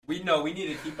We need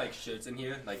to keep like shirts in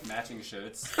here, like matching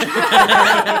shirts. we all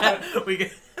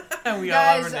have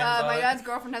Guys, our my names dad's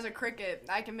girlfriend has a cricket.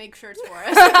 I can make shirts for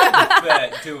us.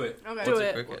 Bet, do it. Okay. Do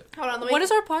it. Cricket? Hold on. What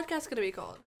is our podcast gonna be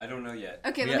called? I don't know yet.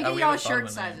 Okay, Yeah, let me get we y'all haven't thought of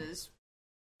shirt a name. sizes.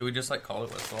 Do we just like call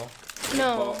it Westfall?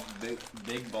 No.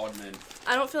 Big bald men.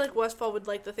 I don't feel like Westfall would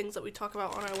like the things that we talk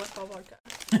about on our Westfall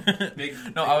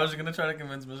podcast. I was gonna try to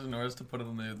convince Mrs. Norris to put it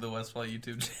on the Westfall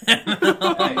YouTube channel.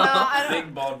 Hey, No, I don't.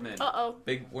 big bald men. Uh-oh.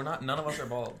 We're not. None of us are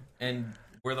bald, and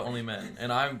we're the only men.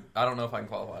 And I don't know if I can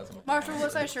qualify as a Marshall,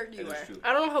 what size shirt do you That is wear? true.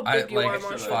 I don't know how I big you are, like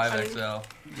Marshall. 5XL.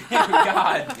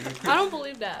 God. I don't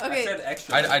believe that. Okay. I said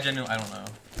extra. I genuinely, I don't know.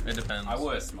 It depends. I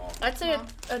was small. I'd say a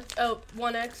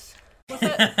 1X.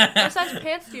 What size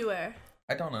pants do you wear?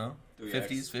 I don't know. 3X.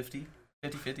 50s, 50,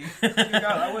 50. God,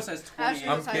 I was size 28.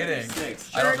 I'm kidding.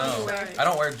 36. I don't Shirt do you know. wear? I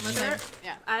don't wear Shirt? jeans.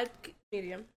 Yeah. I'd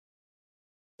medium.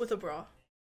 With a bra.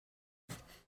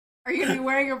 Are you gonna be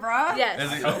wearing a bra? Yes.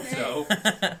 Is I it- hope so.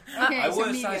 Okay, I so was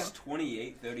medium. size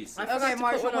 28, 36. I forgot Okay, to put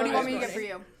Marshall, one what do you on want me to my get for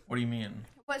you? What do you mean?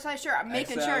 What size shirt? I'm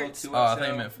making XL, shirts. 2XL. Oh, I thought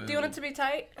you meant food. Do you want it to be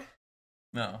tight?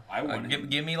 No. I want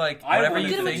give me like I whatever want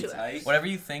you it to be think. tight. Whatever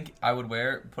you think I would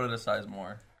wear, put it a size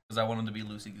more because I want them to be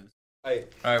loosey goosey. Hey,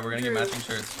 All right, we're gonna get True. matching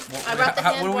shirts. I brought the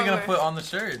what are we hand gonna warmer. put on the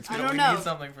shirts? I We don't know. need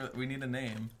something for. We need a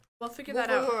name. We'll figure that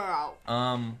out.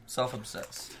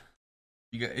 Self-obsessed.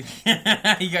 You got. you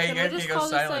we guys just can go call this,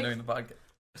 silent like- during the podcast.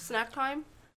 Snack time?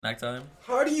 Night time.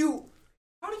 how do you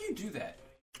do that?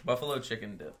 Buffalo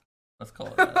chicken dip. Let's call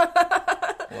it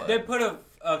that. What? They put a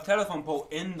telephone pole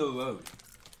in the road.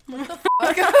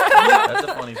 That's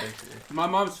a funny picture. My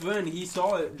mom's friend, he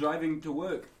saw it driving to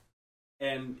work,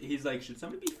 and he's like, "Should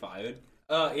somebody be fired?"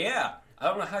 Yeah. I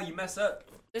don't know how you mess up.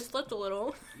 It slipped a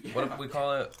little. What if we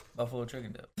call it buffalo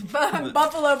chicken dip?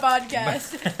 Buffalo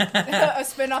Podcast. A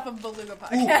spin-off of Beluga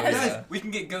Podcast. Ooh, Guys, yeah. we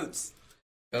can get goats.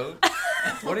 Goat?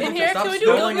 What are In you here, Stop can we do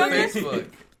scrolling goat Facebook.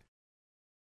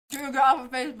 Drew, go off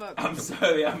of Facebook. I'm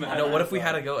sorry, I'm mad. No, what if we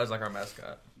had a goat as like our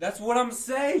mascot? That's what I'm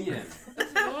saying.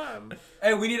 It's warm.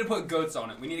 Hey, we need to put goats on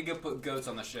it. We need to go put goats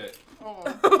on the shirt. Oh.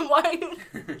 Why?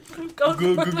 Go. We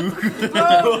need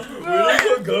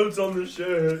to put goats on the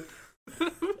shirt.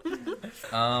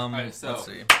 Alright, so- Let's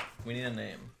see. We need a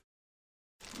name.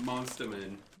 Monster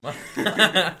Man.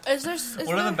 Is there?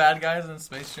 What are the bad guys in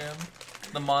Space Jam?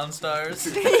 The Monstars.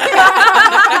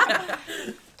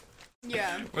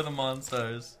 Yeah. We're the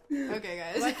Monstars. Okay,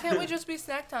 guys. Why can't we just be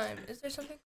snack time? Is there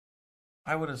something?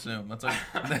 I would assume that's like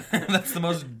that's the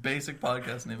most basic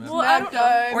podcast name ever. Well, I Snack don't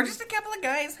time. Or just a couple of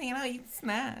guys hanging out eating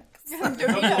snacks.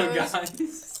 Doritos.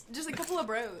 Guys. Just a couple of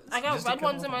bros. I got Just a red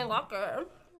ones couple in my of- locker.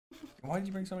 Why did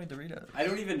you bring so many Doritos? I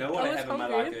don't even know what I I was have in my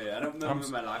hungry. locker. I don't remember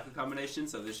my locker combination,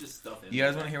 so there's just stuff in You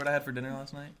guys there. want to hear what I had for dinner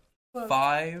last night? What?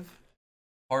 5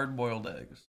 hard-boiled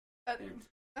eggs.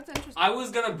 That's interesting. I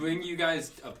was gonna bring you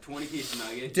guys a 20-piece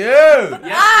nugget. Dude! Oh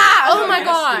my yesterday,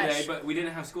 gosh. But we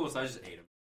didn't have school, so I just ate them.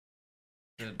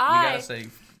 Dude, you I gotta say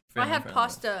I had family-friendly.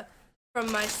 pasta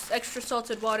from my extra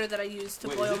salted water that I used to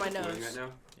Wait, boil is it my recording nose. right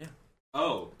now? Yeah.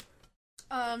 Oh.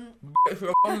 We've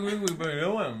been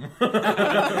doing.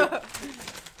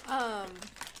 What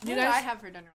You did guys- I have for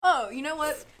dinner? Oh, you know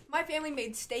what? My family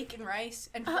made steak and rice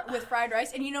and with fried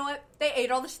rice, and you know what? They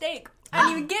ate all the steak. I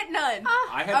didn't even get none.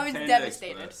 I have I was Panda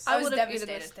devastated. Express. I was would have eaten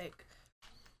devastated. a steak.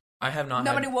 I have not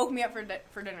Nobody had. woke me up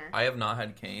for dinner. I have not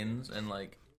had Cane's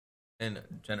in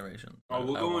generations. Oh,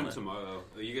 we're I going want it. tomorrow.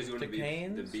 Are you guys going To to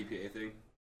Cane's? the BPA thing?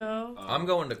 No. I'm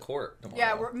going to court tomorrow.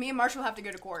 Yeah, me and Marshall have to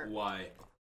go to court. Why?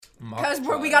 Because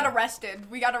we got arrested.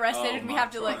 We got arrested Oh, and we mock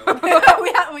have to like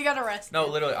trial. we got arrested. No,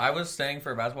 literally, I was staying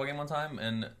for a basketball game one time,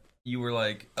 and you were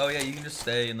like, "Oh yeah, you can just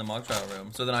stay in the mock trial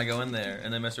room." So then I go in there,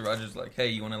 and then Mr. Rogers is like, "Hey,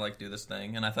 you want to like do this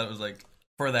thing?" And I thought it was like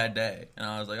for that day, and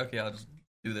I was like, "Okay, I'll just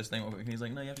do this thing real quick." And he's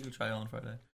like, "No, you have to go trial on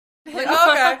Friday." I'm like,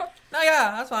 "Oh, okay, no,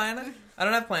 yeah, that's fine. I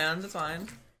don't have plans. It's fine."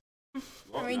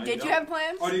 Well, I mean, now did you don't. have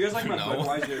plans? Oh, do you guys like my No.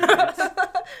 Budweiser pants?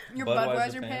 Your Budweiser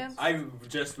Budweiser pants? pants? I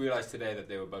just realized today that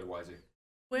they were Budweiser.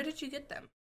 Where did you get them?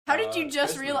 How did you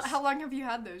just Christmas. realize? How long have you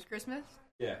had those? Christmas?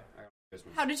 Yeah, I got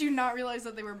Christmas. How did you not realize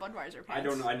that they were Budweiser pants? I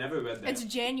don't know. I never read that. It's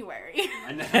January.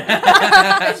 I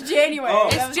ne- It's January. Oh,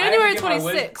 It's I have to January get my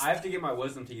wis- 26th. I have to get my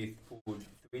wisdom teeth pulled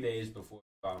 3 days before.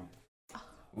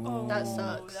 Oh, that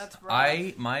sucks. That's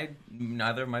rough.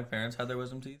 Neither of my parents had their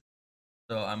wisdom teeth,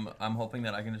 so I'm hoping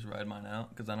that I can just ride mine out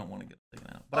because I don't want to get it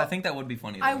taken out. But I think that would be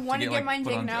funny. I though, want to get like, mine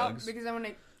put on taken out drugs. because I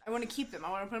want to keep them. I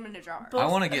want to put them in a jar. I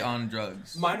want to get on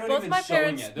drugs. Mine aren't Both even my showing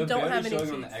parents yet. They're don't barely have any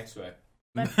showing on teeth. the X-ray.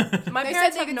 My They said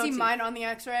parents they have could no see teeth. mine on the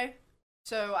X-ray,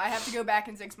 so I have to go back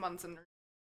in 6 months and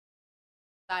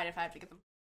decide if I have to get them.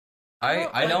 I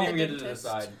I didn't don't. even get to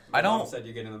decide. I My mom don't- said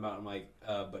you're getting them out. I'm like,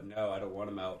 but no, I don't want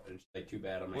them out. And she's like, too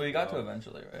bad. I'm like, Well, you got to "No."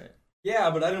 eventually, right? Yeah,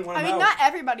 but I didn't want I them mean, out. not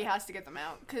everybody has to get them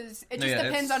out because it No, just yeah,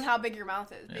 depends it's- on how big your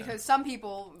mouth is. yeah. Because some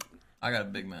people, I got a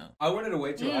big mouth. I wanted to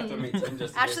wait till after I meet Tim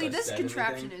just in actually, case I this said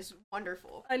contraption anything. is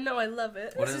wonderful. I know, I love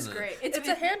it. What This is is it? great. It's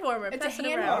a hand warmer. it's Pass a it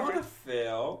hand I around. want to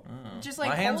feel. Oh. Just, like,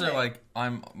 my hands hold are it.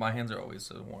 like my hands are always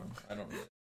so warm. I don't really.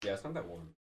 Yeah, it's not that warm.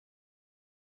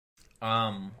 I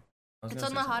was It's gonna on say the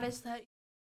something. hottest that.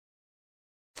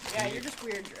 Yeah, you're just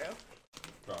weird, Drew.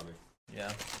 Probably.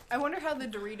 Yeah. I wonder how the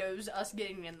Doritos, us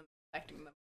getting in them, affecting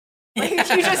them. Like, you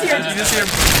just hear. You just hear.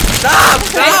 Stop!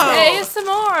 Stop!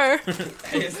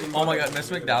 ASMR. Oh my god, Miss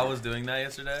McDowell was doing that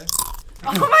yesterday.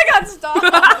 Oh my God!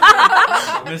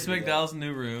 Stop. Miss McDowell's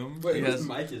new room. Wait, she whose has.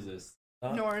 mic is this?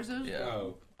 Norris's. Yeah.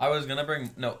 Oh. I was gonna bring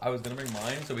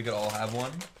mine so we could all have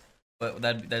one, but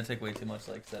that'd take way too much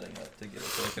like setting up to get it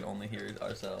so we could only hear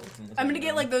ourselves. In the I'm same gonna get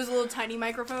room. like those little tiny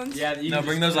microphones. Yeah, you No, can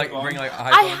bring just those like clip on. bring like a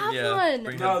I high have yeah, one.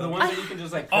 bring No, the headphones. ones that you can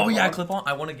just like. Oh clip yeah, on. clip on.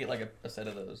 I want to get like a set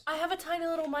of those. I have a tiny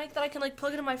little mic that I can like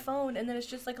plug into my phone, and then it's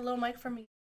just like a little mic for me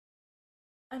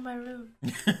in my room.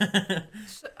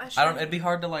 So I don't. It'd be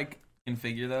hard to like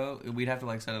configure though. We'd have to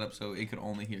like set it up so it could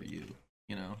only hear you.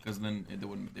 You know, because then it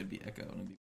wouldn't. It'd be echo. And it'd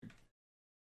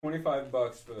be $25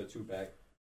 for a 2-pack.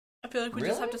 I feel like we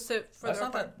just Really? have to sit further that's not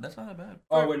apart. that. That's not that bad.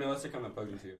 Oh wait, no, that's the kind that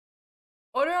plugs into you.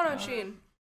 Order on Uh, Shein.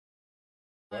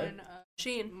 What? And,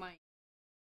 Shein. mic.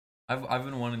 I've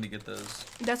been wanting to get those.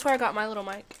 That's where I got my little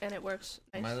mic, and it works.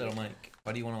 My nicely. little mic.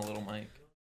 Why do you want a little mic?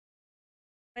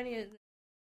 I need.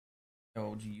 Oh,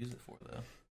 what would you use it for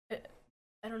though?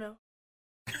 I don't know.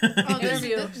 Oh,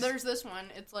 Interview. there's this one.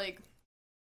 It's like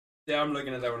Yeah, I'm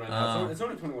looking at that one right now. Oh. It's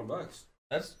only $21.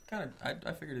 That's kind of.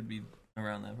 I figured it'd be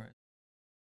around that price.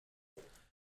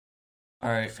 All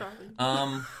right. Sorry.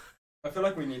 I feel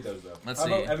like we need those though. Let's How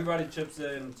about see. everybody chips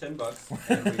in $10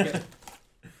 and we get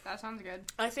that sounds good.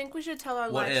 I think we should tell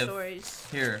our What life if- stories.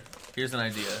 Here's an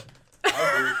idea.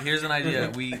 I'll do- Here's an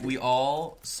idea. We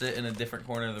all sit in a different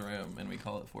corner of the room and we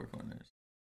call it Four Corners.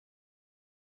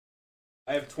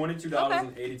 I have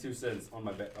 $22.82 on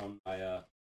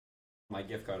my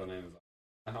gift card on Amazon.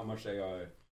 How much they are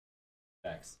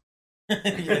tax?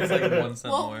 It's like 1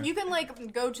 cent Well, more. you can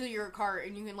like go to your cart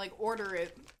and you can like order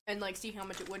it and like see how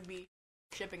much it would be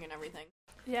shipping and everything.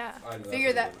 Yeah. I know,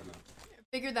 Figure that's that- what I know.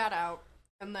 Figure that out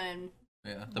and then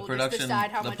Yeah, we'll just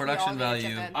decide how much we all production get to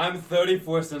value. chip in. I'm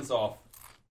 34 cents off.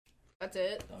 That's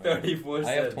it. 34 cents.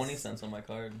 I have 20 cents on my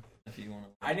card. If you want to.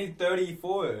 I need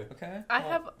 34. Okay. I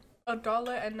have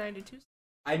 $1.92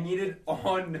 I need it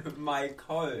on my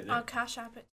card. on Cash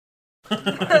App it. I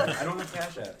don't have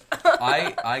Cash App.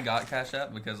 I got Cash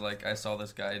App because like I saw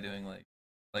this guy doing like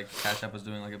Cash App was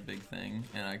doing like a big thing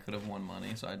and I could have won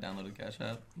money, so I downloaded Cash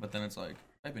App. But then it's like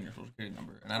type in your social security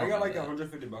number and I I don't. got know like that.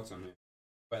 $150 on me,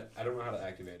 but I don't know how to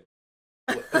activate it.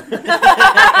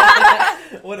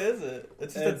 What is it?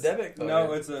 It's just It's- a debit card.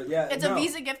 No, it's a It's no. a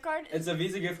Visa gift card? It's a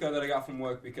Visa gift card that I got from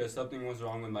work because something was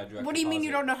wrong with my direct. What do you mean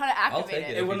you don't deposit. know how to I'll activate take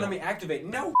it? It If wouldn't you let me activate.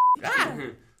 No. Ah!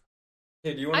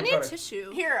 Hey, do you I want to need try to...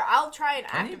 tissue. Here, I'll try and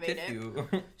I need activate it.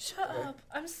 tissue. Shut up.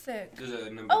 I'm sick. There's a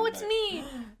number Oh, on the it's back. me.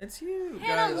 It's you,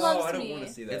 Hannah guys. loves I don't me. want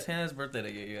to see that. It's Hannah's birthday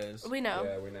to get you guys. We know.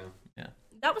 Yeah, we know.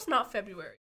 That was not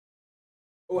February.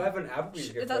 Oh, I have an Applebee's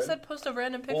gift That card. said post a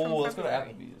random pic Oh, from let's go to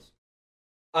February.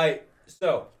 Applebee's.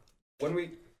 So when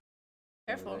we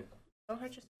Careful. Don't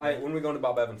hurt yourself. when we go to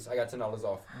Bob Evans, I got $10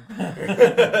 off.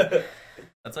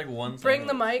 That's like one. Bring the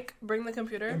sandwich. mic. Bring the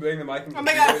computer. Bring the mic. Oh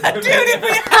my god, dude! If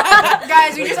we,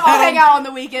 guys, we just all hang out on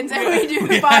the weekends and we do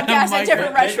We the have a podcast at mic-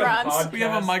 different make a restaurants. pod- We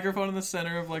have a Yes. microphone in the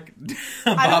center of like. I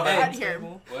don't Bob know Evans here.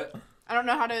 table. What? I don't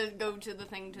know how to go to the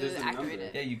thing There's to a activate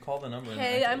number. Yeah, it. you call the number. and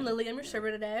Hey, I'm activate it. Lily. I'm your server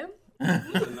today.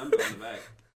 There's a number on the back.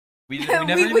 We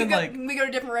never even go, like. we go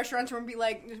to different restaurants where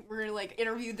we're gonna like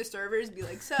interview the servers, be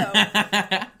like, so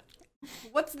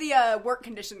what's the work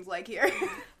conditions like here?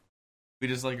 We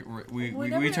just like We we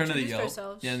never turn to the introduced Yelp.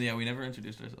 ourselves. Yeah, we never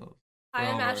introduced ourselves. Hi, I'm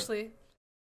We're all right. Ashley.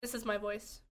 This is my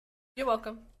voice. You're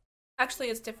welcome. Actually,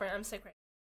 it's different. I'm sick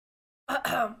right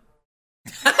now.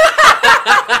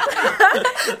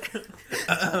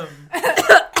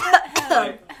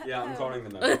 Yeah, I'm calling the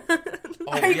number.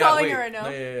 Oh, Are you calling her right now?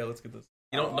 Yeah, let's get this.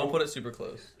 You don't put it super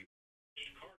close.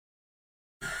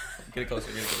 Get it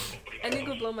closer. Get it closer. I need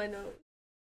to blow my nose.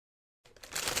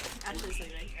 Ashley's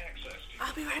leaving.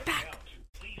 I'll be right back.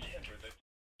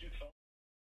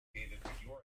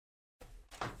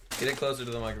 Get it closer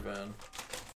to the microphone.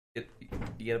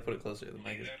 You gotta put it closer to the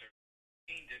mic.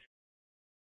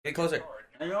 Get closer.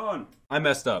 Hang on. I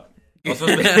messed up. You put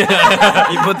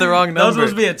the wrong number. That was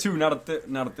supposed to be a 2,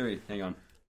 not a 3. Hang on.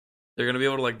 They're gonna be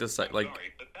able to like decide. Like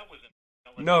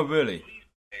No, really.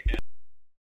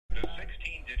 The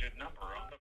 16-digit number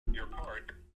on your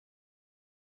card.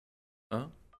 Huh?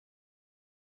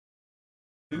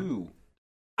 Ooh.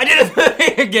 I did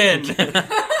it again!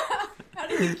 How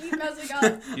do you keep messing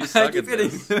up? You I suck keep at hitting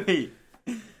this. 3.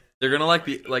 They're gonna like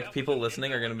be like people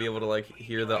listening are gonna be able to like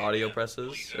hear the audio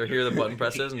presses or hear the button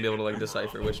presses and be able to like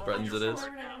decipher which buttons it is.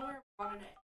 Can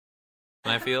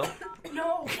I feel?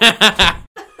 No, I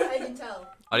can tell.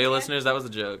 Audio listeners, that was a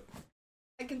joke.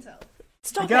 I can tell.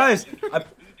 Hey guys, Did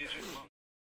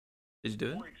you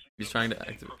do it? He's trying to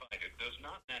activate. Provided does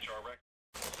not match our record.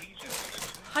 Please enter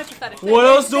Hypothetically. what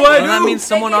else do I Well, do? that means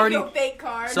someone They gave already. you a fake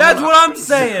card. Someone- That's what I'm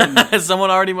saying. Someone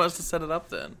already must have set it up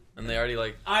then, and they already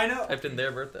like I know. typed in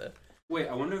their birthday. Wait,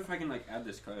 I wonder if I can like add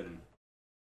this code in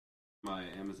my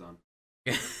Amazon.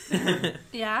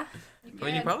 Yeah, I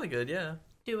mean, you probably could, yeah.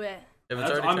 do it. If it's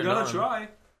already I'm turned gonna on. try.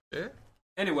 Sure.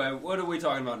 Anyway, what are we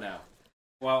talking about now?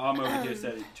 Well, I'm over here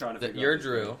trying to That figure you're out this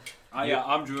Drew. thing. Yeah,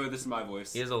 I'm Drew. This is my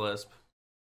voice. He has a lisp.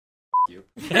 You.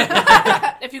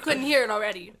 If you couldn't hear it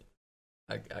already.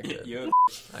 I get it. You.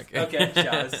 I get it. Okay,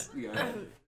 Shallous. Go ahead.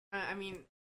 I mean,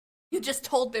 You just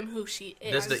told them who she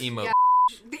is. Just the emo. yeah.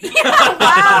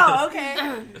 Wow.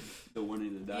 Okay. The one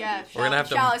in the dog. Yeah. We're gonna have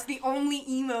to- Shallous, the only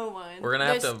emo one. We're gonna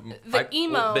have There's to. the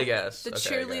emo, big ass. the Okay,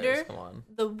 cheerleader. guys, come on.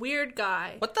 The weird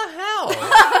guy. What the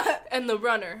hell? And the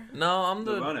runner. No, I'm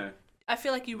The the. runner. I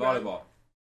feel like you run. Volleyball.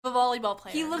 The volleyball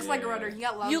player. He looks like a Yeah. runner. He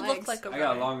got long You legs. look like a I runner.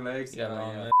 got long legs. You got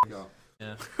long yeah. legs. Go.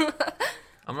 Yeah.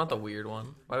 I'm not the weird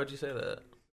one. Why would you say that?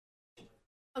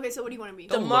 Okay, so what do you want to be?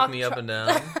 The Don't mock look me up tri- and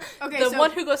down. Okay, the so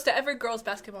one who goes to every girls'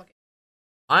 basketball game.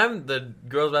 I'm the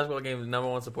girls basketball game's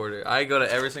 #1 supporter. I go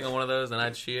to every single one of those and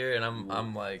I cheer and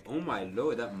I'm like, Oh my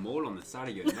lord, that mole on the side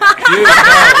of your neck. dude,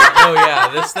 no, yeah,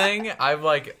 this thing I've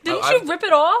like. Didn't I've, you rip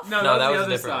it off? No, No, that that was was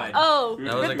the other different. side. Oh, That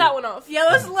was rip like- that one off. yeah,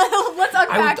 let's unpack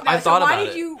I that. So thought why about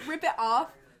did it. you rip it off?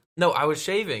 No, I was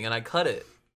shaving and I cut it.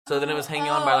 So then it was hanging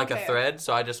on by like okay. a thread,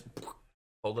 so I just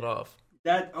pulled it off.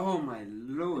 That. Oh my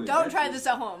lord. Don't that try is- this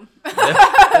at home.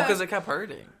 Because it kept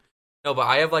hurting. No, but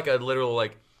I have like a literal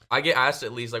like I get asked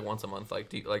at least like once a month like,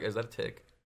 do you, like is that a tick?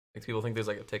 Like people think there's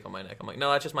like a tick on my neck. I'm like, no,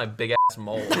 that's just my big ass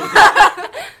mole.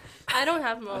 I don't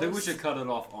have moles. I think we should cut it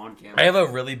off on camera. I have a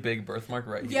really big birthmark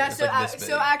right here. Yeah, It's so like this big.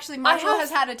 so actually, Marshall have-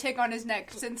 has had a tick on his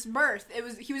neck since birth.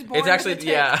 He was born. It's actually- with a tick.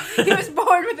 yeah. He was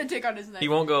born with a tick on his neck. He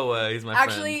won't go away. He's my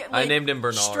Actually, friend. like, I named him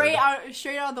Bernard. Straight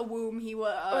out of the womb, he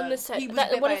was. On the set. He was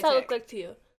That, bit what by does a that tick. look like to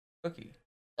you? Cookie.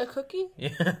 A cookie? Yeah.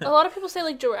 A lot of people say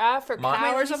like giraffe or My- cow Wait,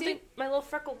 or let me something. see. My little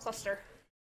freckle cluster.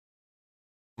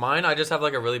 Mine, I just have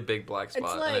like a really big black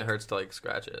spot, and like- it hurts to like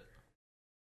scratch it.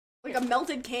 Like a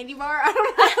melted candy bar? I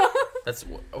don't know. That's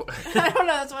I don't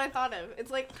know. That's what I thought of.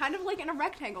 It's like kind of like in a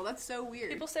rectangle. That's so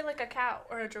weird. People say like a cow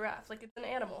or a giraffe, like it's an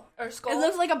animal or a skull. It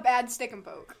looks like a bad stick and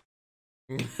poke.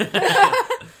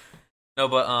 No,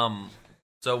 but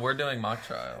so we're doing mock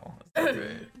trial. That's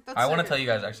great. That's I so want to good. tell you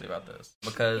guys actually about this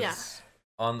because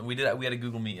Yeah. we had a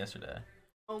Google Meet yesterday.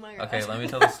 Oh my god. Okay, let me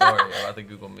tell the story about the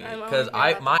Google Meet I'm because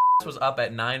already about my ass was up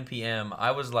at 9 p.m.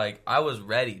 I was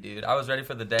ready, dude. I was ready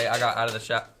for the day. I got out of the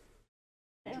shower.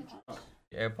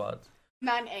 AirPods.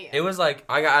 9 a.m. It was like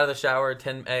I got out of the shower at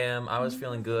 10 a.m. I was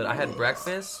feeling good. I had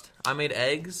breakfast. I made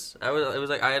eggs. It was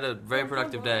like I had a very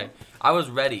productive day. I was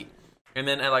ready. And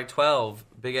then at like 12,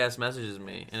 big ass messages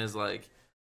me and is like,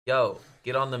 "Yo,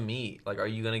 get on the meet. Like, are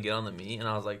you gonna get on the meet?" And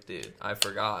I was like, "Dude, I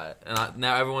forgot." And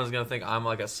now everyone's gonna think I'm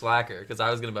like a slacker because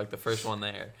I was gonna be like the first one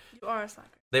there. You are a slacker.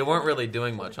 They weren't really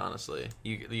doing much, honestly.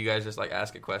 You guys just like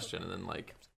ask a question and then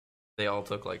like they all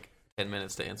took like 10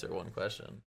 minutes to answer one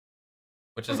question.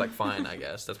 Which is like fine, I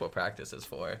guess. That's what practice is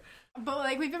for. But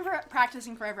like we've been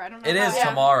practicing forever. I don't know. It is how-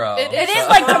 tomorrow. It It is so-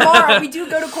 like tomorrow. We do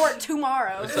go to court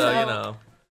tomorrow. So you know.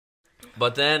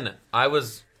 But then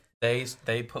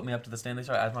they put me up to the stand. They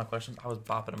started asking my questions. I was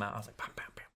bopping them out. I was like, bam, bam,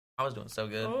 bam. I was doing so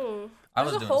good. Oh, I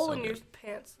there's was a doing hole so in your good.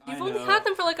 pants. I You've only know. had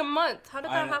them for like a month. How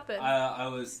did that happen? I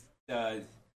was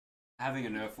having a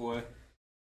Nerf war.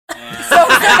 And So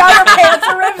now your pants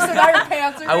are ripped. So now your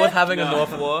pants are ripped. I was having a No.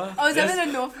 North War. I was This- having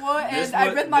a North War this and I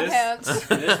was- ripped my this- pants.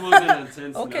 This was an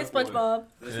intense Okay, Nerf war. SpongeBob.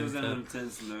 This was an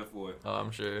intense Nerf war. Oh,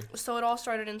 I'm sure. So it all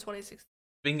started in 2016.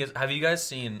 Speaking of, have you guys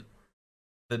seen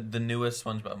the newest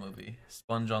SpongeBob movie,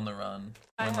 Sponge on the Run?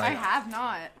 When, I like, have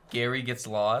not. Gary gets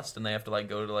lost and they have to like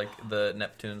go to like the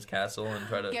Neptune's castle and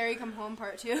try to. Gary Come Home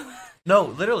Part 2. No,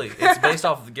 literally, it's based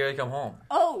off of Gary Come Home.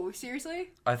 Oh, seriously?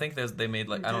 I think they made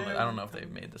like I don't know if they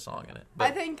made the song in it, but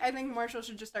I think Marshall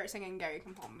should just start singing Gary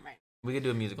Come Home right. we could do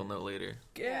a musical note later.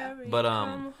 Yeah. Gary, But,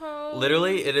 come home.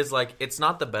 Literally, it is like it's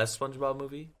not the best SpongeBob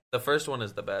movie, The first one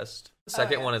is the best. The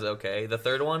second yeah. one is okay. The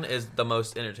third one is the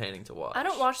most entertaining to watch. I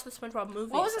don't watch the SpongeBob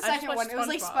movies. What was the I just second watch one? It was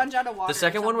like SpongeBob. Sponge Out of Water. The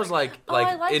second one was like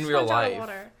I like in real Sponge Out of life.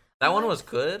 Water. That one was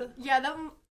good. Yeah, that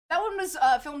one was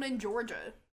filmed in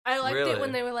Georgia. I liked Really? it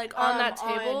when they were like on that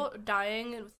on- table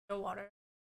dying and with no water.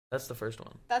 That's the first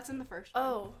one. That's in the first one.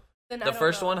 Oh, then I The don't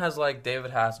first know. one has like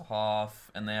David Hasselhoff,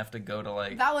 and they have to go to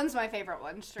like That one's my favorite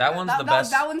one. straight That up. one's the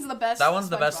best- That one's the best. that one's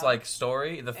the best SpongeBob. like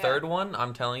story. The Yeah. third one,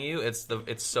 I'm telling you, it's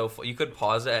so you could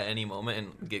pause it at any moment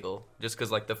and giggle just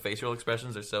because like the facial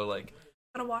expressions are so like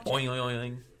Gotta watch boing it. boing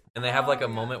boing, and they have like a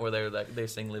yeah. moment where they're like they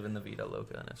sing "Live in the Vida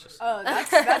Loca" and it's just Oh,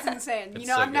 that's insane. It's You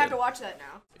know, so I'm gonna have good. to watch that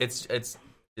now. it's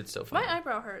so fun. My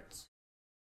eyebrow hurts.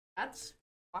 That's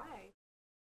why.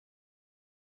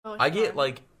 Oh, it's I get fine.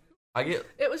 like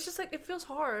It was just like it feels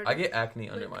hard. I get acne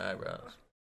under my eyebrows.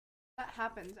 That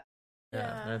happens. Yeah,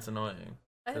 Yeah. and it's annoying.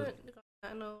 I haven't got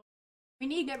that. No. We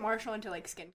need to get Marshall into like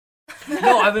skin.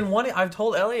 No, I've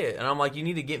told Elliot, and I'm like, you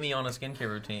need to get me on a skincare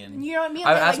routine. You know what I mean?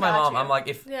 I Like, asked my got mom. you. I'm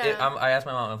like, Yeah. I asked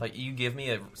my mom, I'm like, you give me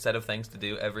a set of things to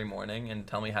do every morning and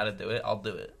tell me how to do it. I'll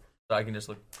do it so I can just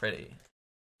look pretty.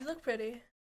 You look pretty.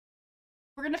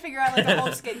 We're gonna figure out like a whole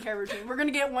skincare routine. We're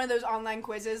gonna get one of those online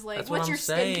quizzes. Like, That's what what's I'm your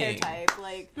saying. skincare type?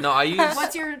 Like, No, I use.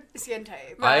 what's your skin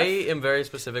type? I am very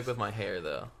specific with my hair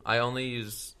though. I only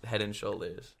use Head and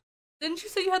Shoulders. Didn't you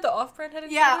say you had the off-brand Head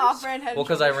and Yeah, Shoulders? off-brand head. Well, and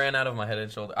because I shoulders. ran out of my Head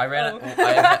and Shoulders. I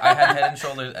had Head and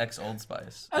Shoulders X Old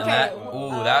Spice. And Okay. that,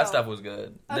 Oh. that stuff was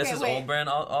good. This Okay, is wait. old brand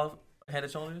all Head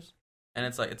and Shoulders, and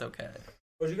it's like it's okay.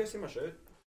 Oh, did you guys see my shirt?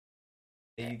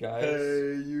 Hey, you guys.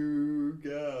 you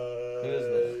guys. Who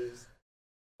is that?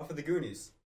 Off of the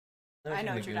Goonies. Never I seen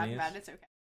know the what you're talking Goonies. about. It's okay.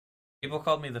 People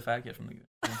called me the fat kid from the Goonies.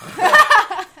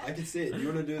 I can see it.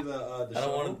 You want to do the I don't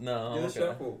shuffle? want to. No, Do the okay.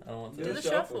 shuffle. I don't want to. Do the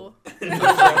shuffle. Do the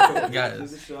shuffle. Guys. Do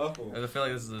the shuffle. I feel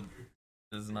like this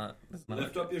is not.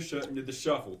 Lift up your shirt and do the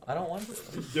shuffle. I don't want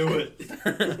to. Do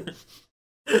it.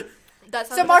 That sounds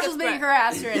So like Marshall's a being threat.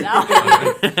 harassed right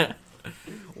now.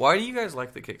 Why do you guys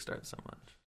like the Kickstarter so much?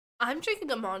 I'm drinking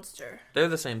a Monster. They're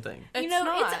the same thing. You It's know,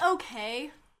 not. it's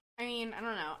okay. I mean, I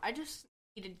don't know. I just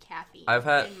needed caffeine. I've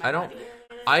had. in my I don't. body.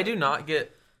 I do not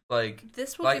get like.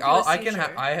 This will Like give you a I can.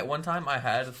 seizure. I one time I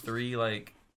had 3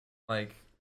 like.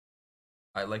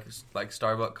 I like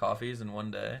Starbucks coffees in one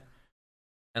day,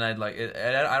 and I'd like it.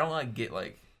 I don't like get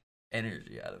like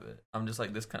energy out of it. I'm just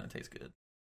like this kind of tastes good.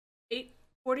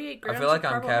 48 grams I feel like of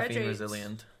I'm caffeine carbohydrates.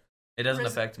 resilient. It doesn't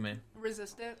affect me.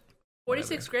 Resistant.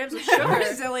 46 grams of Sugar sugar.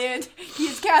 resilient.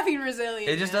 He's caffeine resilient.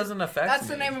 It just man. doesn't affect That's me.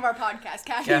 the name of our podcast.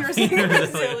 Caffeine, Caffeine resilient.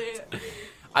 resilient.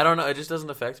 I don't know. It just doesn't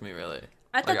affect me really.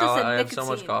 I thought Like this said I have nicotine. so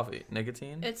much coffee.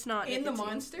 Nicotine? It's not In the nicotine.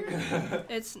 monster?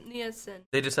 It's niacin.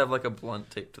 They just have like a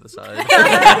blunt taped to the side.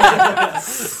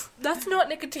 That's not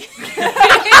nicotine.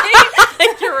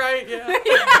 You're right. Yeah.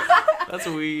 That's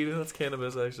weed. That's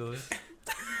cannabis actually.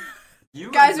 You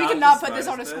Guys, are we not cannot the put this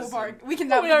on a smartest school person. park. We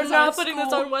cannot we put are this not on a putting this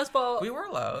school- on Westball. We were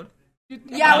allowed.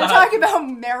 Yeah, we're talking about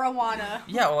marijuana.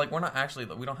 Yeah, well, like we're not actually.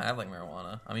 We don't have like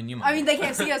marijuana. I mean, you might. I mean, they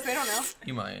can't see us. They don't know.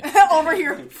 You might. Over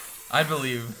here. I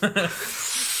believe.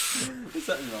 There's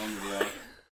something wrong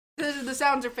with The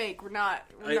sounds are fake. We're not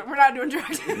I- doing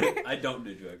drugs. y'all. I don't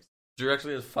do drugs. Drew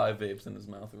actually has 5 vapes in his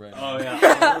mouth right now. Oh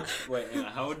yeah. Wait, hang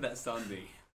on. How would that sound be?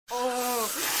 Oh.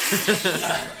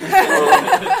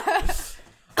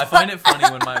 I find it funny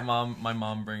when my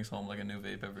mom brings home like a new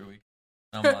vape every week.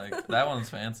 I'm like, that one's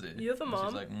fancy. You have a And mom?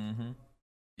 She's like, mm-hmm.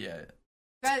 Yeah.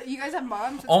 You guys have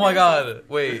moms? It's Oh my crazy. god.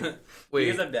 Wait.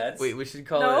 You guys have dads? Wait, we should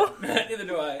call No. it. Neither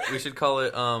do I. We should call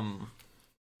it.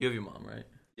 You have your mom, right?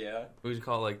 Yeah. We should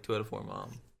call it like 2 out of 4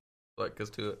 mom. Like, because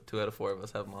two out of 4 of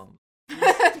us have moms.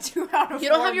 2 out of You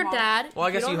don't 4 have your moms. dad. Well,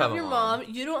 I guess you you don't have a your mom. mom.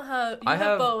 You don't have. You I have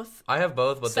have- both I have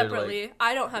both, but separately. they're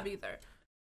I don't have either.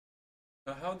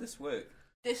 So how'd this work?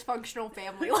 Dysfunctional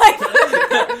family life.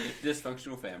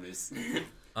 Dysfunctional families. like.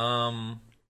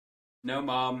 No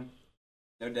mom,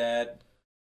 no dad.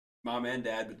 Mom and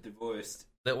dad, but divorced.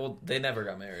 They never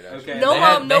got married. Actually. Okay. No They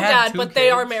had- mom, no they had dad, 2 but they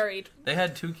are kids. married. They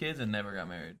had 2 kids and never got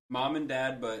married. Mom and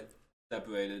dad, but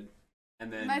separated.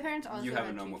 And then My parents also you have a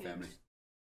had 2 normal kids.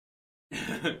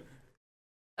 family.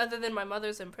 Other than my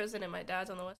mother's in prison and my dad's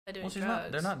on the west side doing Well,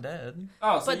 drugs. they're not dead.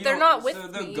 Oh, so But you they're don't- not with so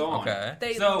they're me. gone. Okay.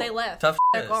 They So- left. Tough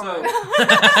They're shit. gone.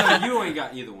 So you ain't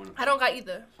got either one of them. I don't got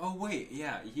either. Oh wait,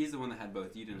 yeah, he's the one that had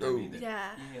both. You didn't have Oh. either.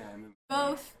 Yeah. Yeah, I remember.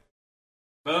 Both.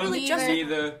 Both. Really, just-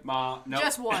 neither. Mom. No.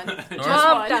 Just one. Norris,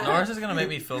 Mom, dad. Norris is gonna make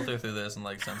me filter through this and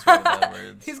like censor the bad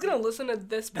words. He's gonna listen to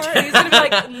this part. He's gonna be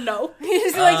like, no.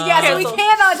 He's like, yeah, so we Cancelled.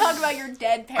 cannot talk about your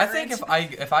dead I parents.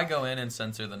 think if I go in and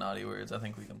censor the naughty words, I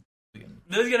think we can.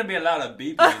 There's gonna be a lot of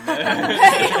beeping in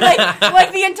there.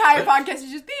 like the entire podcast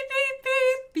is just beep beep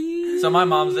beep beep. So my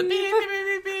mom's the beep, beep,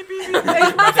 beep, beep, beep, beep.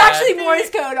 It's actually Morse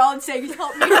code. All it's saying is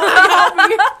help me, help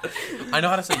me, help me. I know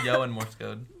how to say yo in Morse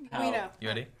code. We know. You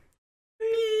ready?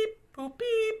 Beep, boop,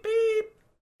 beep, beep,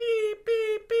 beep,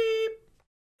 beep, beep.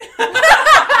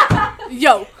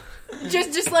 Yo.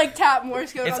 Just like tap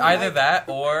Morse code. It's on the either mic. that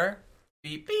or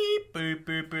beep, beep, boop,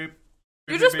 boop, boop.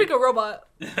 You just speak a robot.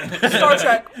 Star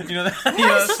Trek. You know that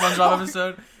SpongeBob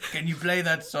episode? Can you play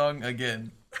that song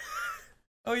again?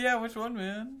 Oh yeah, which one,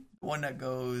 man? The one that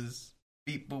goes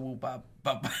beep boop boop bop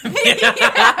bop.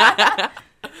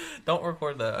 Don't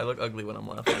record that. I look ugly when I'm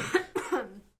laughing.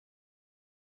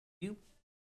 You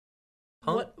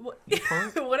punk. What? You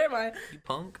punk. What am I? You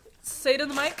punk. Say it in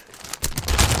the mic.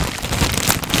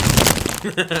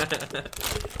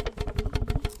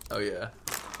 Oh yeah.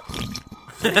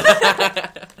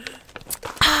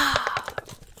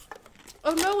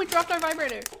 Oh no, we dropped our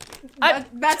vibrator.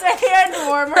 That's a hand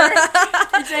warmer.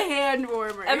 It's a hand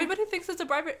warmer. Everybody thinks it's a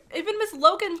vibrator. Even Miss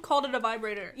Logan called it a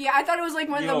vibrator. Yeah, I thought it was like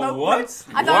one of the Yo, remote. what?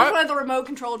 I thought it was one of the remote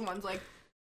controlled ones. Like,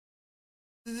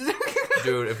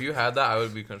 Dude, if you had that, I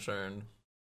would be concerned.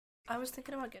 I was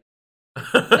thinking about getting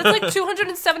It's like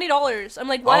 $270. I'm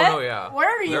like, what? Oh no, yeah. where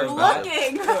are you They're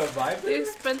looking? The The vibrator?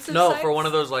 expensive No, sites? for one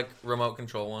of those like remote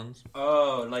control ones.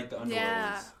 Oh, like the underwear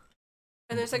Yeah. ones.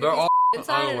 And there's like They're a piece all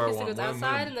inside and a underwear piece that one. goes What do you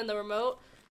outside, mean? and then the remote.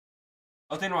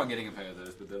 I was thinking about getting a pair of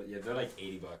those, but they're like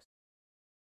 $80.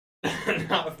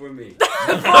 Not for me.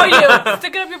 For you!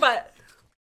 Stick it up your butt.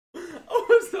 I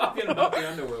was talking about the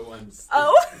underwear ones.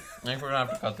 Oh. I think we're gonna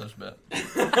have to cut this bit. I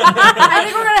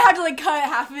think we're gonna have to like cut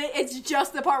half of it. It's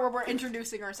just the part where we're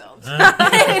introducing ourselves.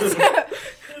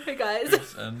 Hey guys.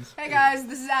 Hey guys,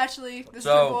 this is Ashley. This is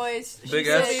So, our boys. Big She's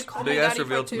S, sick. Call Big Me S Daddy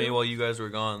revealed part to me two. while you guys were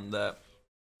gone that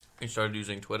he started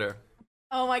using Twitter.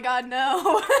 Oh my god,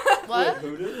 no. What?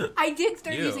 Who did? I did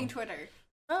start You. using Twitter.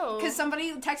 Oh. Because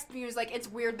somebody texted me and was like, it's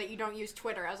weird that you don't use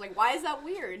Twitter. I was like, why is that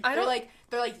weird? I They're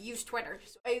don't- like, use Twitter.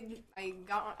 So I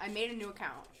made a new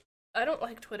account. I don't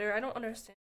like Twitter. I don't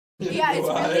understand. Yeah,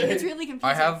 it's really confusing.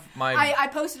 I have my I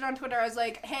posted on Twitter, I was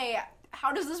like, hey,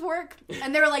 how does this work?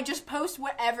 And they were like, just post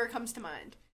whatever comes to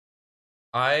mind.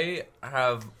 I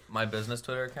have my business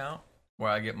Twitter account where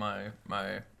I get my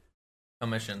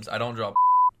commissions. I don't drop.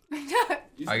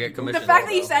 I get The commissions. fact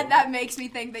that you said that makes me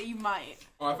think that you might.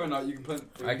 Oh, I found out you can print.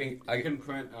 I can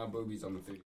print boobies on the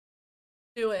food.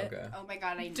 Do it. Okay. Oh my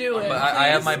god, I Do it. But I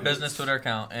have please. my business Twitter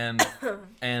account, and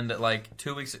like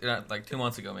 2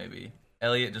 months ago maybe,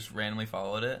 Elliot just randomly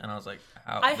followed it, and I was like,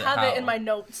 how? I have it in how? my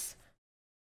notes.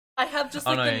 I have just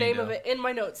Oh, like no, the yeah, you name do. of it in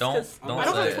my notes. Don't 'cause don't I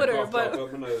don't say have it. Twitter,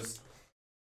 but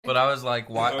But I was like,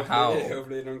 why? How?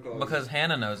 Hopefully they don't close. Because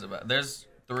Hannah knows about. There's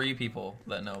 3 people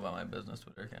that know about my business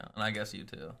Twitter account, and I guess you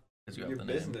too, because you have your the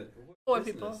name. business. What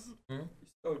 4 business? people. Hmm?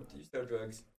 You sell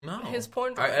drugs. No, His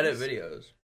porn. I edit drawings. videos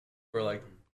for like,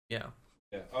 yeah.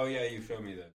 Yeah. Oh yeah, you showed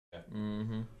me that. Yeah.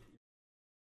 Mm-hmm.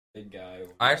 Big guy.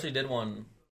 I actually did one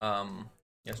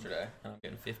yesterday, and I'm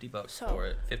getting $50 So- for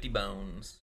it. 50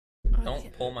 bones. Don't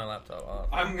Okay. pull my laptop off.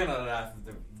 I'm gonna laugh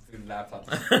if the laptop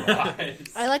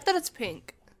flies. I like that it's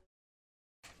pink.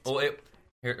 Well,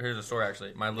 here's a story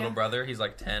actually. My little Yeah. brother, he's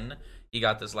like 10. He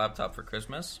got this laptop for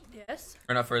Christmas, Yes.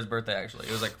 or not for his birthday actually.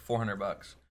 It was like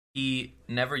 $400. He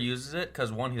never uses it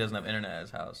because one, he doesn't have internet at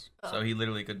his house, so Oh. he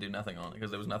literally could do nothing on it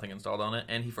because there was nothing installed on it,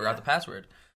 and he forgot Yeah. the password.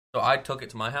 So I took it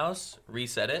to my house,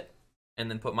 reset it, and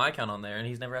then put my account on there, and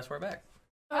he's never asked for it back.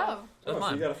 Oh. So it's So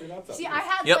mine. you got a free laptop. See, I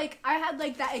had Yep.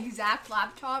 like that exact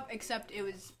laptop, except it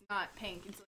was not pink.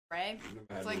 It's like gray.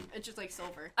 It's just like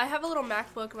silver. I have a little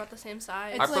MacBook about the same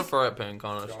size. I It's like- prefer it pink,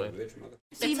 honestly.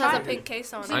 See, it has a mine- pink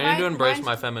case on See, I it. need to mine- embrace mine's-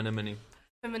 my femininity.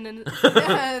 Feminine.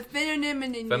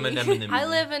 Femininity. Femininity. I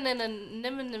live in an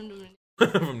anemone.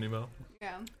 From Nemo.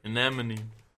 Yeah. Anemone.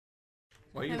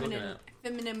 What are you looking at?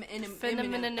 Feminine.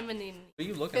 Feminine. What are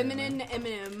you looking at? Feminine. man?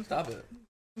 Eminem. Stop it.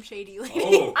 I'm shady.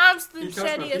 Oh, I'm You Slim touched my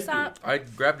Shady as pee-pee. I'm. I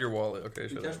grabbed your wallet. Okay, you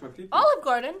shut touched up. my people. Olive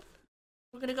Garden.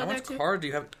 We're gonna go How there much too. card do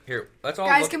you have? Here, let's all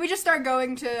Guys, look. can we just start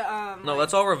going to No,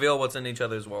 let's all reveal what's in each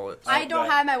other's wallets. I don't Okay.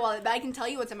 have my wallet, but I can tell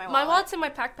you what's in my wallet. My wallet's in my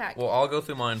backpack. Well, I'll go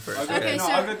through mine first. Okay, Okay, no,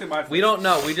 so- I'll go through mine We first. don't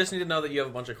know. We just need to know that you have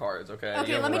a bunch of cards, okay? Okay,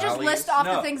 You have let me just rallies. list off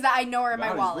the No. things that I know are in my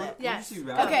Rallies, wallet. what- Yes. what do you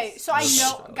see, rallies? Okay, so I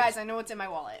know, Rallies. guys, I know what's in my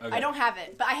wallet. Okay. I don't have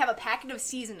it, but I have a packet of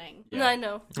seasoning No, I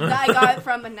know. that I got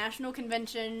from a national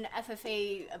convention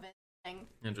FFA event thing.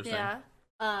 Interesting. Yeah.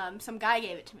 Some guy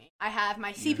gave it to me. I have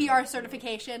my CPR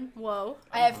certification. Whoa.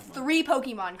 I have 3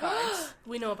 Pokemon cards.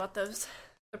 We know about those.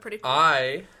 They're pretty cool.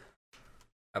 I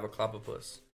have a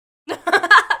clobbopus.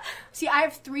 See, I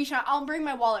have 3 I'll bring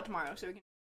my wallet tomorrow so we can.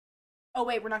 Oh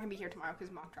wait, we're not gonna be here tomorrow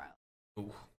because mock trial.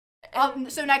 Ooh,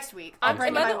 So next week I'll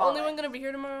bring Am I my the wallet. only one gonna be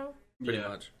here tomorrow? pretty Yeah.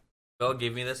 much. Belle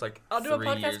gave me this like I'll do a 3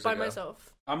 podcast years by ago.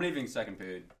 myself I'm leaving second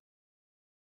period.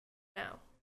 now.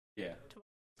 Yeah.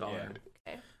 Sorry. Yeah.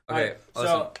 Okay. Okay,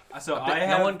 So listen. I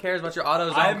have. No one cares about your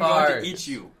AutoZone I'm card. going to eat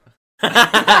you.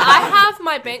 I have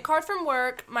my bank card from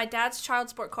work, my dad's child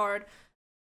support card,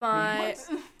 my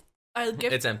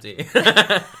gift. It's empty.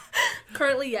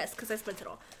 Currently, yes, because I spent it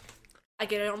all. I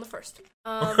get it on the 1st.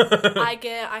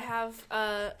 I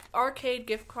have arcade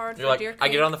gift card You're for like, Deer I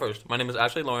get it Creek. on the 1st. My name is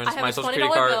Ashley Lawrence. I have My a social $20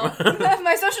 security card. bill. What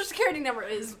My social security number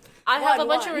is. I have a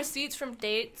bunch of 1-1. receipts from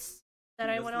dates that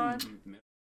I went on. do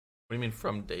you mean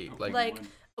from date? Like, I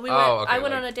went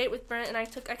like- on a date with Brent, and I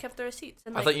kept the receipts.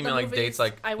 And, I thought you the meant like movies, dates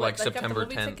like I like got the September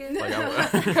movie 10th. ticket. Like,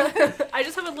 I I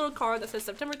just have a little card that says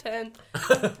September 10th.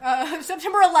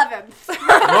 September 11th.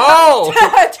 Whoa!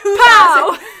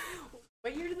 2000.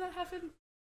 What year did that happen?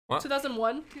 What?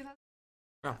 2001.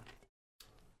 Yeah.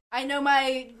 I know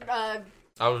my.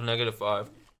 I was -5.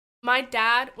 My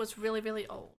dad was really, really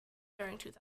old during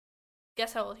 2000.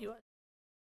 Guess how old he was?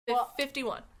 Well,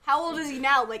 51. How old is he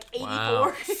now? Like 84? Wow.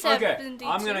 Okay, 72.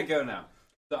 I'm gonna go now.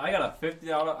 So I got a $50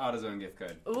 AutoZone gift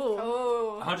card. Ooh.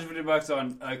 Oh. $150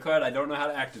 on a card I don't know how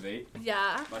to activate.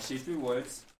 Yeah. My Chief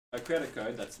Rewards. A credit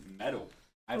card that's metal.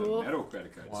 I have Ooh. a metal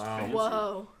credit card. It's Wow. fancy.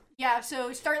 Whoa. Yeah,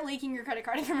 so start leaking your credit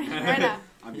card information right now.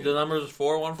 I'm The good. number is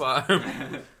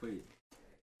 415. Please.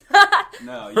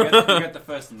 No, you got the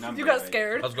first number. You got right.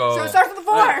 scared. Let's go. So it starts with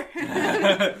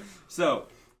a 4. So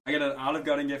I got an Olive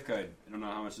Garden gift card. I don't know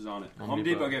how much is on it. Home Home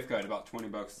Depot. Depot gift card. About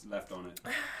 $20 left on it.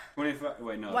 25.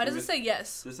 Wait, no. Why does it say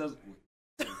yes? This says.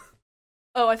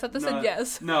 Oh, I thought this No, said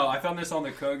yes. No, I found this on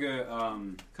the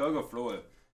Koga floor.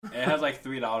 It has like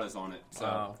 $3 on it, so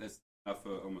Wow. it's enough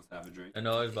for almost half a drink. I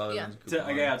know it's Bob Yeah. Evans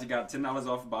I got $10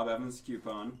 off Bob Evans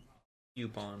coupon.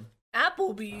 coupon.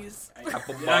 Applebee's.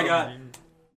 Apple Yeah, I got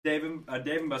Dave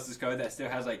and Buster's card that still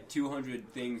has like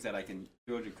 200 things that I can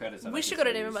 200 credits. That We I should can go to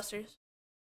still Dave and use. Buster's.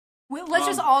 Let's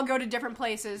just all go to different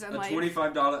places and A like.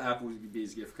 $25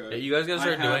 Applebee's gift card. Yeah, you guys gotta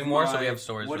start I have doing more so my- we have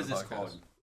stories What for is the this podcast. called?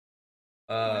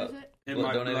 What is it? In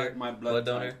Blood my donator? my Blood type.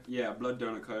 donor? Yeah, blood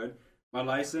donor card. My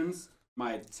license,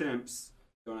 my temps.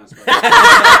 Don't ask about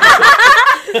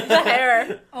The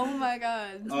hair. Oh my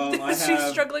god. I She's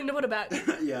have, struggling to put it back.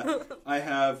 Yeah, I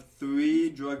have 3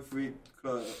 drug-free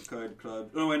card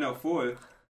clubs. Oh wait, no, 4.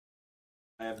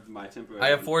 I have my temporary. I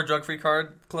have 4 drug-free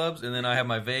card clubs, and then I have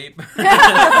my vape.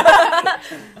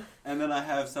 And then I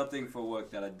have something for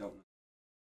work that I don't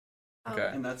know. Okay.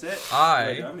 And that's it. I-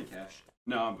 Wait, do I have any cash?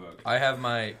 No, I'm broke. I have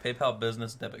my PayPal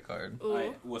business debit card.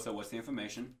 Ooh. What's the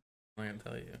information? I'm gonna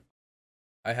tell you.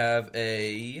 I have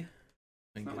a.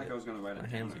 It's not like I was gonna write My it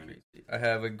hands down. are greasy. I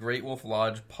have a Great Wolf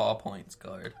Lodge Paw Points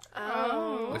card.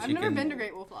 Oh, Which I've you never can- been to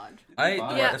Great Wolf Lodge. I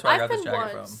Yeah, that's where I I've got this been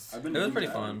jacket once. I've from. been It was to pretty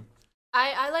that. fun.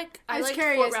 I like I was like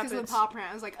curious Fort because of the Rapids. paw print.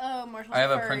 I was like, oh, Marshall's I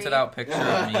have a furry. printed out picture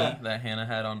of me that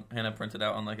Hannah printed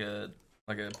out on like a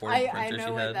portable I printer know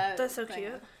she what had. that. That's so thing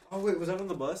cute. is. Oh wait, was that on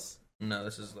the bus? No,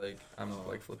 this is like I'm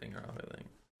like flipping her off. I think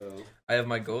Oh, I have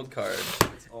my gold card.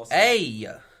 that's awesome. Hey,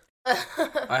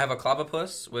 I have a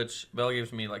Clobopus, which Belle gave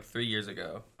to me like 3 years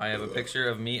ago. I have a picture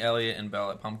of me, Elliot, and Belle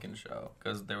at Pumpkin Show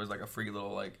because there was like a free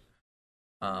little like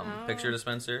picture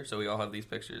dispenser, so we all have these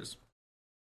pictures.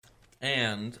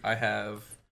 And I have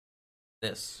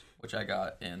this, which I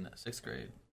got in 6th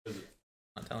grade.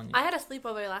 I'm telling you. I had a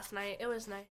sleepover last night. It was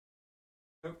nice.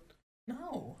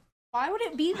 No, Why would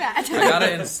it be that? I got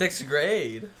it in 6th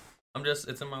grade.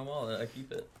 It's in my wallet. I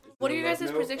keep it. What are you guys'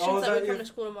 No. predictions Oh, is that we that come you? to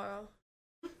school tomorrow?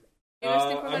 You guys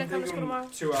think we're I'm gonna come to thinking school tomorrow?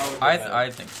 2 hours. I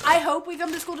think so. I hope we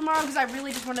come to school tomorrow because I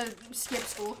really just want to skip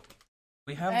school.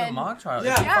 We have the And- mock trial.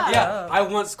 Yeah, Yeah. yeah. I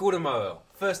want school tomorrow.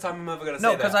 First time I'm ever gonna say No,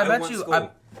 that. because I bet want you,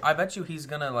 school. I bet you he's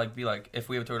gonna like be like, if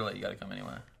we have a tour late, you gotta come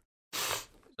anyway. So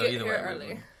Get either here way,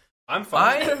 early. I'm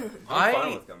fine. I- I'm I-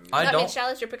 fine with coming. I That don't. means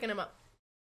Shallous, you're picking him up.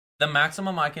 The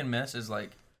maximum I can miss is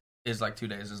like 2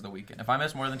 days is the weekend. If I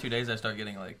miss more than 2 days, I start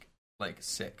getting like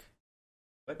sick.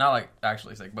 What? Not like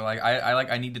actually sick, but like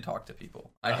I need to talk to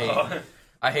people. I hate Oh.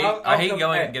 I hate I'll I hate come-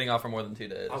 going hey. getting off for more than 2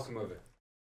 days. I'll come over.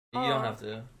 You don't have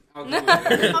to. I'll come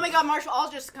over. Oh my god, Marshall,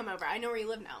 I'll just come over. I know where you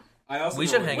live now. I also We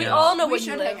know should where hang We you out. all know We where you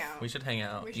should live. hang out. We should hang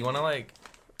out. We You should. want to like?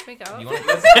 Make out. You want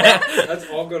Let's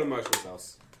all go to Marshall's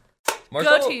house.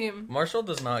 Marshall? team. Marshall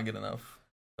does not get enough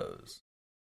toes.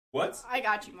 What? I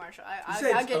got you, Marshall. You I'll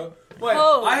said get. toe- Wait,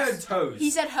 Toes. I heard toes.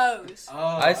 He said hose. Oh,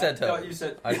 I said thought toes. You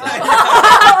said. I said-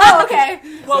 Oh, okay.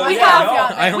 Well, So, we yeah, have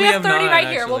no. I only we have 30 9, right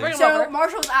here. We'll actually. bring them So over.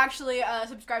 Marshall's actually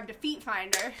subscribed to Feet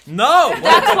Finder, No.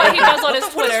 That's what he does on his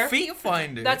What is Twitter. Feet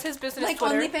Finder? That's his business like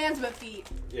Twitter. OnlyFans but feet.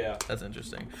 Yeah. That's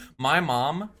interesting. My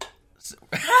mom.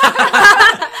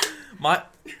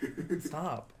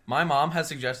 Stop. My mom has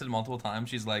suggested multiple times.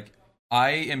 She's like, I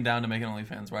am down to make an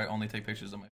OnlyFans where I only take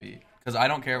pictures of my feet because I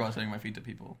don't care about sending my feet to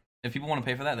people. If people want to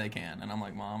pay for that, they can, and I'm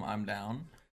like, Mom, I'm down.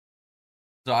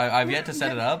 So I've yet to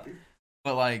set it up,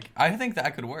 but like I think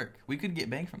that could work. We could get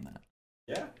bank from that.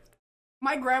 Yeah.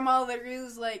 My grandma literally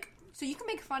was like, "So you can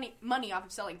make money off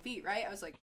of selling feet, right?" I was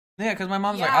like, Yeah, because my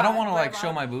mom's like, Yeah, I don't want to like grandma.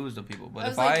 show my boobs to people, but I if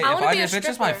was like, I wanna be a if it's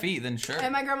just my stripper. feet, then sure.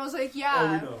 and my grandma was like, "Yeah."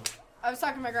 Oh, we know. I was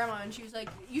talking to my grandma, and she was like,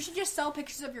 "You should just sell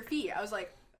pictures of your feet." I was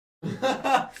like,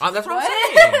 That's what What?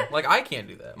 I'm saying. Like I can't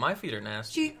do that. My feet are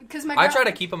nasty. because my I try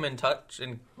to keep them in touch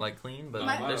and like clean, but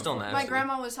My- they're still nasty. My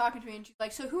grandma was talking to me, and she's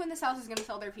like, "So who in this house is gonna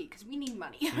sell their feet? Because we need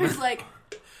money." I was like,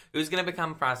 Who's gonna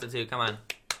become a prostitute? Come on,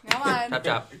 "Come on." chop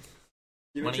chop.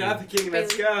 Human Money. trafficking,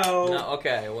 let's go. No,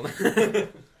 okay. Well, that's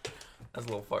a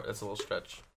little far. That's a little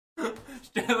stretch.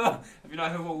 Have you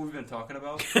not heard what we've been talking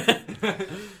about?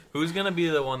 Who's gonna be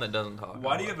the one that doesn't talk?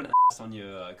 Why do you have an ass on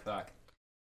your crack?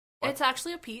 It's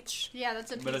actually a peach. Yeah,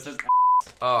 that's a. But it says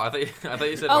Oh, I thought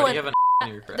you said. Oh, Why do you and- have an on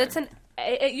your crack? That's an.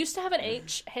 It used to have an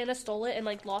H. Hannah stole it and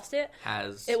like lost it.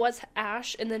 has. It was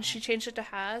Ash, and then she changed it to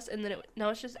Has, and then now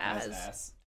it's just As.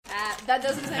 ass. That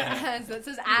doesn't say ass. That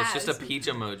says ass. It's just a peach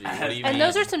emoji. What do you And mean?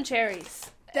 those are some cherries.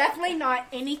 Definitely not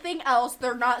anything else.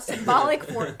 They're not symbolic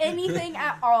for anything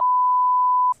at all.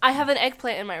 I have an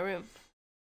eggplant in my room.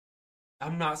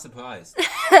 I'm not surprised.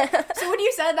 So when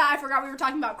you said that, I forgot we were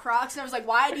talking about Crocs, and I was like,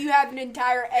 "Why do you have an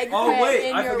entire eggplant Oh wait,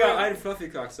 in I your forgot room?" I had fluffy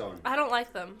Crocs on. I don't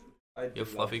like them. I You have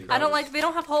fluffy love Crocs? I don't like. They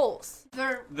don't have holes.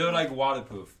 They're like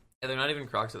waterproof. Yeah, they're not even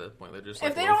Crocs at this point. They're just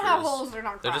like if they don't have loafers. holes, they're not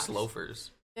Crocs. They're just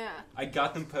loafers. Yeah. I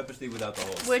got them purposely without the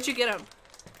holes. Where'd you get them?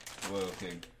 Whoa,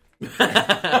 King. That's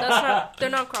not. They're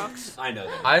not Crocs. I know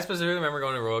that. I specifically remember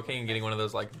going to Royal King and getting one of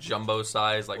those like jumbo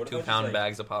size, like What if I just, 2-pound like-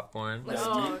 bags of popcorn, Let's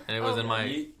Yeah. do- and it was Oh. in my.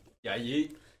 Yeet. Yeah,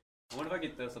 yeet. I wonder if I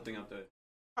get something out there.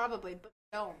 Probably, but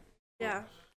don't. Yeah.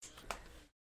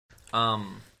 I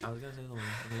was gonna say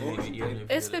something.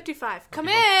 It's 55. Come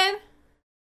in. Are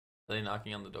they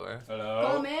knocking on the door? Hello.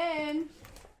 Come in.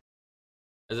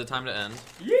 Is it time to end?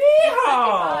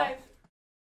 Yeehaw!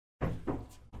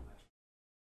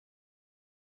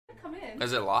 Come in.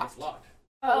 Is it locked?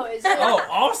 Oh, is it? Oh,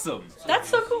 awesome! That's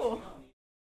so cool.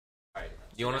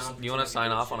 You want to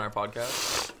sign off on our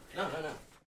podcast? No.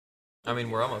 I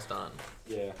mean, we're almost done.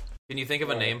 Yeah. Can you think of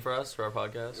a name for us for our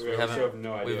podcast? We have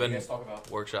no idea. We've been Let's talk about.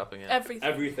 workshopping it. Everything.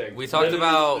 Everything. We talked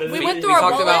about We went we through our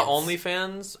talked about wallets.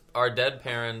 OnlyFans, our dead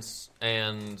parents,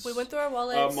 and We went through our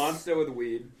wallets. monster with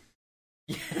weed.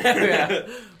 yeah.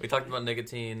 We talked about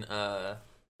nicotine.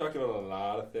 Talked about a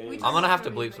lot of things. I'm gonna have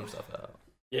to bleep some stuff out.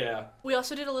 Yeah. We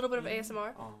also did a little bit of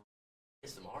ASMR.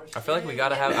 ASMR. I feel like we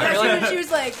gotta have. I Yeah, feel like she was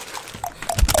like,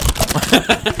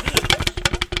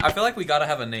 I feel like we gotta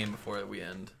have a name before we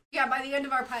end. yeah, by the end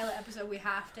of our pilot episode, we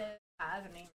have to have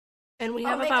a name. And we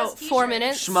I'll have make about us 4 t-shirts.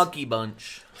 minutes. Schmucky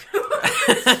bunch.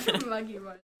 Muggy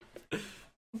one.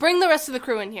 Bring the rest of the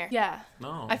crew in here. Yeah.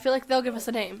 No, I feel like they'll give us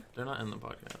a name. they're not in the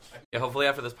podcast. Yeah, hopefully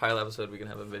after this pilot episode we can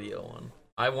have a video one.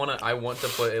 I want to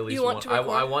put at least You want one. to I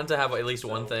record? want to have at least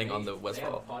one thing on the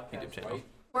Westfall YouTube channel.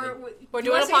 We're We're do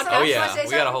you doing wanna a say podcast. something? Oh Do you wanna yeah, say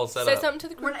we got a something? whole Say setup. something to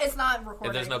the crew. It's not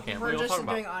recording. there's no camera. We're We'll just talk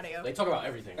about- doing audio. They talk about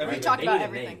everything. We Right? talk They about need a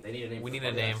everything. name. They need a name. We for need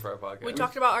a the name podcast. for our podcast. We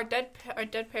talked about our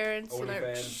dead parents and their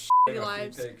OnlyFans. shitty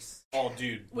lives. Oh,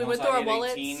 dude. We once went through I our hit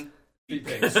wallets. 18, feet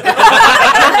pics. That's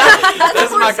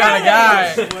my kind of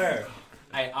guy. I swear.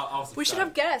 I'll We should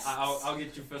have guests. I'll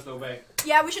get you first away.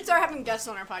 Yeah, we should start having guests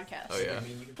on our podcast. Oh yeah.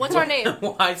 What's our name?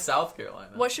 Why South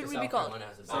Carolina? What should we be called?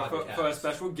 So for a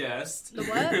special guest. The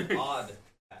what? Odd.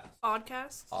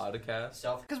 Oddcast? Oddcast.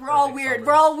 Self. Because we're all weird.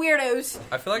 We're all weirdos.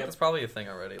 I feel like that's probably a thing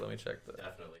already. Let me check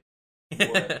Definitely.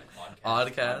 that.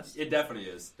 Oddcast. It definitely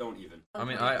is. Don't even. I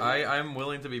mean, I'm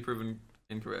willing to be proven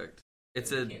incorrect.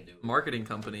 It's a Can't do it. marketing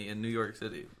company in New York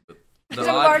City. The It's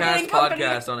a marketing Oddcast company?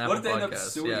 podcast on What Apple if they end up Podcasts.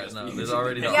 suing Yeah, us no, for there's using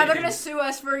already. the Yeah, name? they're gonna sue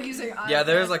us for using. Yeah,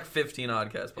 there's like 15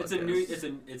 Oddcast podcasts. It's in New.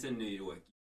 It's in New York.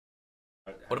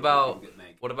 What about?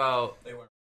 What about? They were.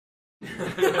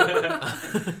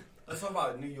 Let's talk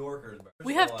about New Yorkers. Bro.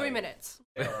 We They're have 3 like- minutes.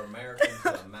 They are Americans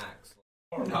to the max.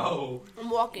 No. I'm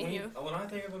walking you. When I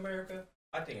think of America,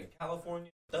 I think of California,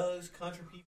 thugs, country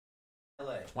people,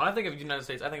 LA. When I think of the United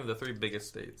States, I think of the 3 biggest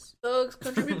states. Thugs,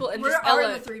 country people, and We're just are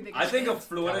LA. the three biggest. I think of states.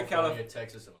 Florida, California.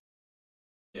 Texas,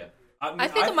 and I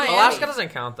think of Miami. Alaska doesn't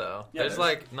count though. Yeah, there's there's-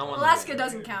 like no one. Alaska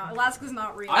doesn't count. Alaska's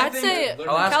not real. I I'd think say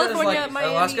Alaska California, is like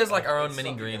Miami. Alaska is like our own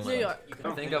mini Greenland. New York.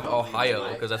 I think of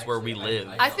Ohio because that's where we live.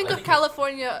 I think of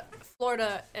California,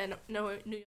 Florida, and no,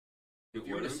 New York. if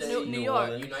you were to say New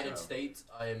York. United States,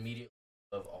 I immediately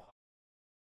of Ohio.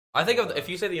 I think of if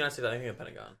you say the United States, I think of the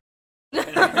Pentagon.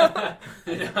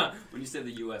 Yeah. When you said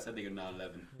the U.S., I think of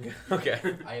 9/11. Okay.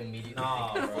 I immediately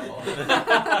Nah, think bro.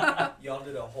 of Yo, y'all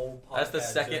did a whole podcast. That's the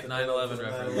second just to 9/11 build for the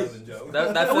reference. 9/11 joke.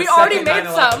 That's the We already second made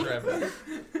 9/11 some. reference.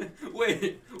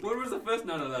 Wait, what was the first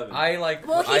 9/11? I like.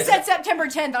 Well, he said September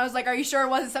 10th. I was like, are you sure it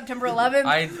wasn't September 11th?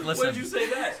 I When listen. did you say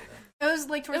that? It was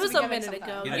like It towards was the a beginning minute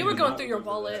sometime. ago. I You were do going not through your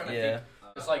remember wallet. that. Yeah.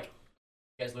 It's like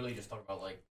you guys literally just talk about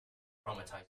like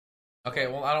traumatizing. Okay.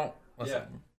 Well, I don't listen.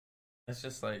 Yeah. It's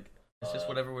just like it's just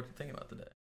whatever we're thinking about today.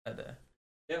 That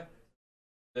day.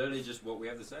 Literally just what we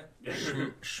have to say.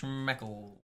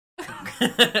 Schmeckle.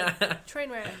 Train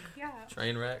wreck. Yeah.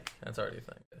 Train wreck. That's already a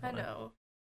thing. I know.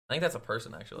 I think that's a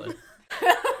person actually.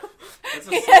 That's a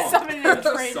He song. has something That's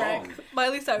named a Train Wreck. song.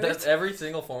 Miley Cyrus. That's every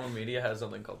single form of media has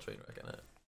something called train wreck in it.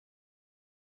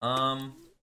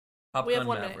 Top We have Gun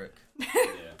 1 minute. Maverick.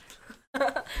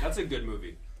 Yeah. That's a good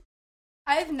movie.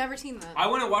 I've never seen that. I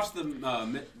went and watched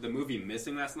the movie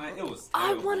Missing last night. It was I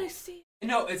terrible. want to see.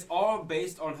 No, it's all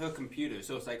based on her computer,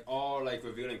 so it's like all like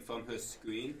revealing from her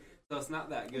screen. So it's not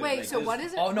that good. Wait, like, so there's- what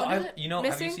is it? Oh no, What is it? have you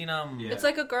Missing? seen Yeah. It's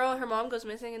like a girl. Her mom goes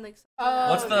missing and like. Oh,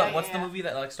 what's the yeah. movie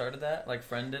that like started that like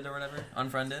Friended or whatever?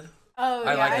 Unfriended. Oh,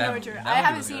 I yeah, like I that know what movie. you're. That I movie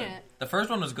haven't was seen good. it. The first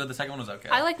one was good. The second one was okay.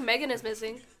 I like Megan is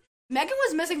Missing. Megan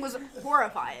was Missing was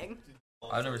horrifying.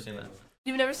 I've never seen that.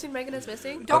 You've never seen Megan is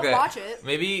Missing? Don't Okay. watch it.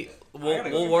 Maybe I we'll gotta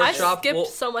go. workshop. I skipped we'll-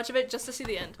 so much of it just to see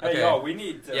the end. Hey, Okay. yo, we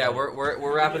need to. Yeah, we're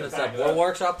wrapping this up. We'll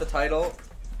workshop the title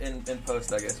in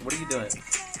post, I guess. What are you doing?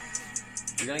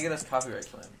 You're gonna get us copyright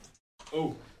claim.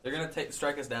 Oh, They're gonna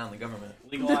strike us down, the government.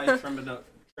 Legalize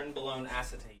trenbolone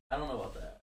acetate. I don't know about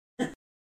that.